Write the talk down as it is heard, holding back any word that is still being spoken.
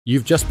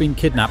You've just been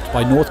kidnapped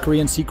by North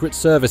Korean Secret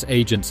Service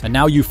agents, and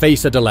now you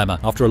face a dilemma.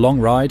 After a long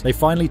ride, they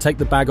finally take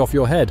the bag off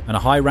your head, and a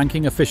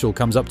high-ranking official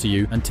comes up to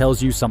you and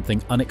tells you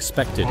something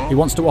unexpected. He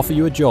wants to offer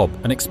you a job.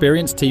 An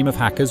experienced team of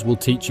hackers will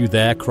teach you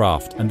their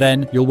craft, and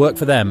then you'll work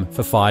for them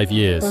for 5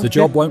 years. The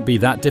job won't be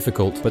that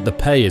difficult, but the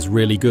pay is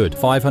really good.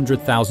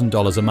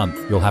 $500,000 a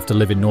month. You'll have to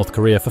live in North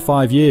Korea for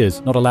 5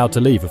 years. Not allowed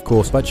to leave, of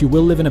course, but you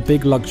will live in a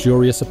big,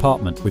 luxurious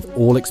apartment with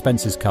all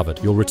expenses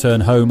covered. You'll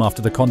return home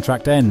after the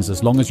contract ends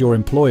as long as your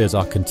employers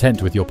are content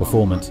with your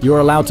performance. You're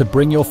allowed to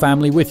bring your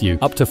family with you,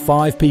 up to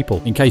 5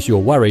 people. In case you're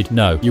worried,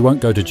 no, you won't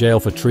go to jail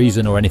for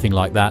treason or anything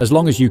like that, as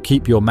long as you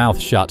keep your mouth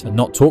shut and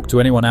not talk to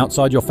anyone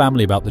outside your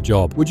family about the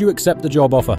job. Would you accept the job offer?